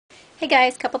Hey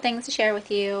guys, couple things to share with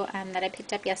you that I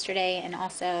picked up yesterday and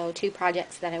also two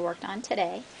projects that I worked on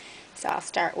today. So I'll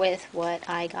start with what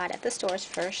I got at the stores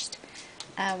first.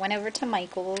 Went over to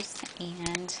Michael's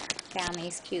and found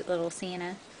these cute little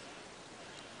Santa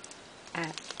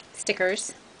uh,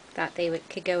 stickers. Thought they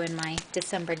could go in my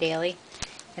December daily.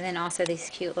 And then also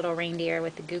these cute little reindeer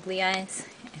with the googly eyes.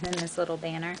 And then this little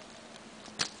banner.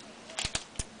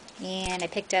 And I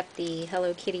picked up the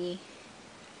Hello Kitty,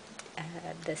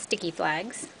 the sticky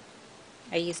flags.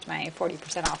 I used my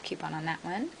 40% off coupon on that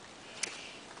one.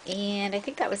 And I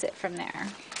think that was it from there.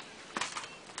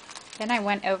 Then I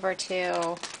went over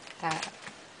to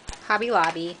Hobby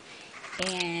Lobby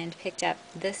and picked up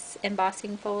this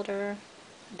embossing folder.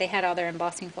 They had all their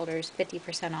embossing folders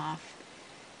 50% off.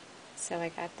 So I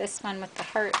got this one with the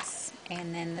hearts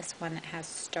and then this one that has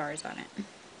stars on it.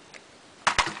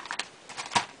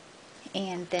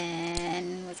 And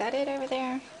then, was that it over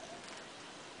there?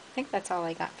 I think that's all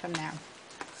I got from there.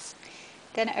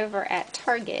 Then over at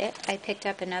Target, I picked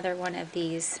up another one of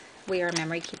these We Are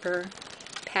Memory Keeper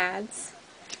pads.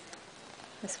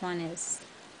 This one is,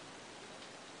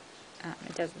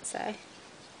 it doesn't say.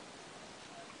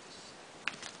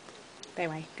 But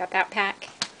anyway, got that pack.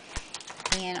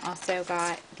 And also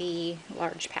got the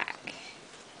large pack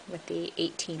with the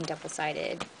 18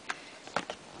 double-sided.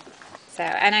 So,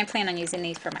 and I plan on using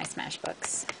these for my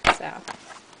Smashbooks. So,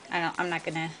 I'm not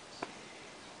going to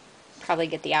probably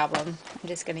get the album. I'm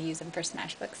just going to use them for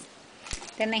Smashbooks.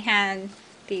 Then they had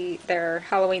their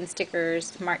Halloween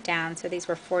stickers marked down, so these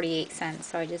were 48 cents,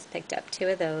 so I just picked up two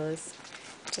of those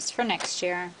just for next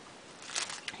year.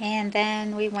 And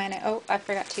then we went, oh, I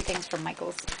forgot two things from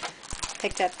Michael's.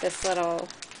 Picked up this little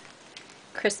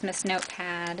Christmas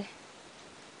notepad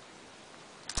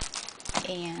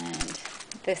and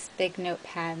this big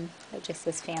notepad that just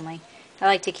says family. I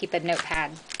like to keep a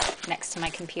notepad next to my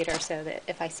computer so that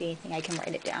if I see anything I can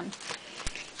write it down.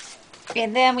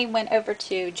 And then we went over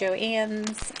to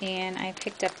Joann's and I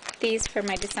picked up these for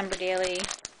my December daily.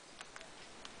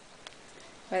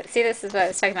 But see, this is what I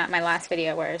was talking about in my last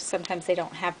video, where sometimes they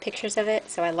don't have pictures of it,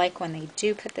 so I like when they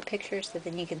do put the pictures so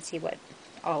then you can see what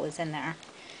all is in there.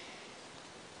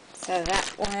 So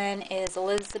that one is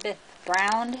Elizabeth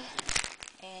Brown,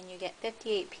 and you get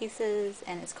 58 pieces,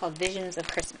 and it's called Visions of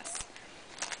Christmas.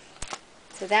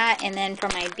 So that, and then for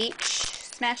my beach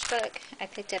Smashbook, I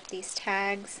picked up these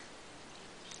tags.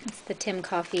 It's the Tim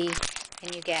Coffee,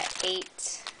 and you get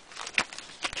eight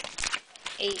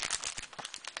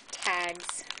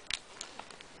tags,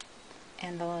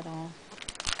 and the little,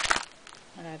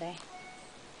 what are they?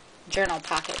 Journal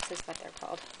pockets is what they're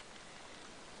called.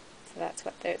 So that's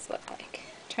what those look like.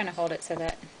 I'm trying to hold it so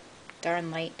that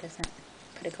darn light doesn't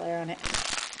put a glare on it.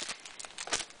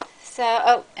 So,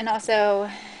 oh, and also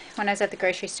when I was at the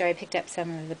grocery store, I picked up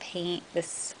some of the paint,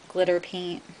 this glitter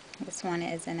paint. This one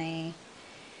is in a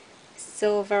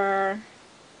silver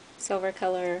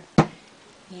color,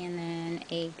 and then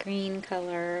a green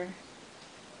color,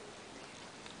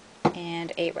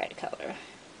 and a red color.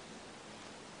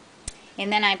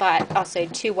 And then I bought also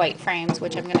two white frames,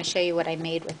 which I'm going to show you what I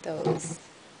made with those.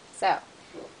 So,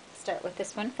 start with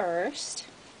this one first.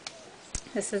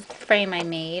 This is the frame I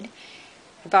made.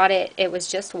 I bought it, it was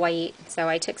just white, so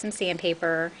I took some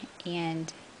sandpaper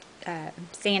and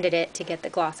sanded it to get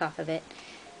the gloss off of it.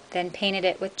 Then painted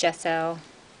it with gesso,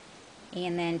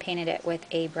 and then painted it with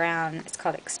a brown, it's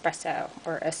called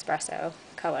espresso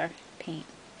color paint.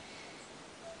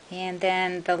 And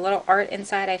then the little art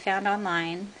inside I found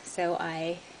online, so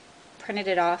I printed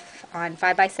it off on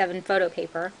 5x7 photo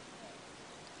paper,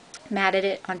 matted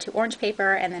it onto orange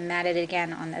paper, and then matted it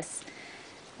again on this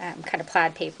kind of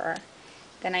plaid paper.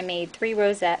 Then I made 3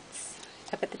 rosettes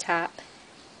up at the top,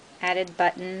 added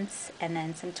buttons, and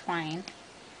then some twine.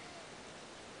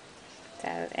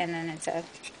 So, and then it's a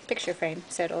picture frame,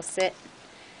 so it'll sit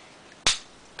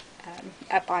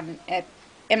up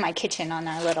in my kitchen on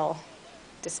our little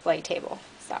display table.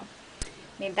 So,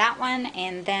 made that one,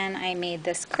 and then I made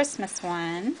this Christmas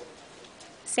one.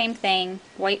 Same thing,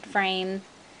 white frame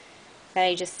that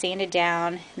I just sanded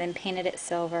down, then painted it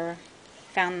silver.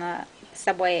 Found the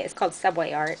Subway, it's called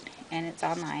Subway Art, and it's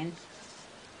online.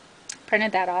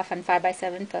 Printed that off on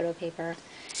 5x7 photo paper.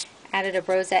 Added a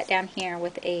rosette down here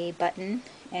with a button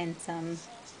and some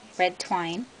red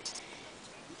twine,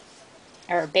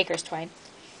 or baker's twine.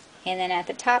 And then at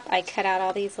the top I cut out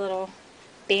all these little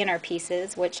banner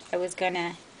pieces, which I was going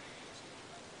to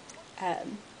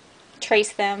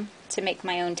trace them to make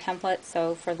my own template,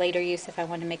 so for later use if I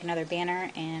wanted to make another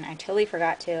banner, and I totally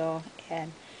forgot to,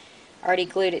 and already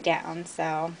glued it down.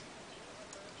 So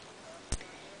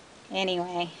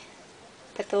anyway,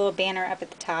 put the little banner up at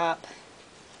the top,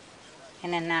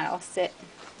 and then that'll sit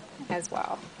as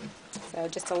well. So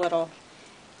just a little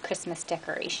Christmas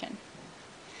decoration.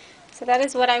 So that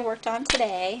is what I worked on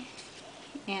today,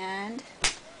 and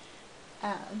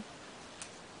I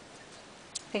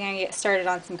think I'm gonna get started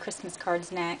on some Christmas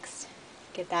cards next,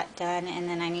 get that done, and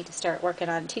then I need to start working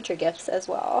on teacher gifts as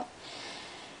well.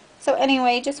 So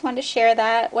anyway, just wanted to share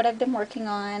that, what I've been working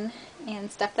on,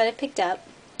 and stuff that I picked up.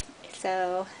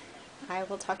 So I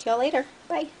will talk to y'all later.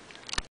 Bye.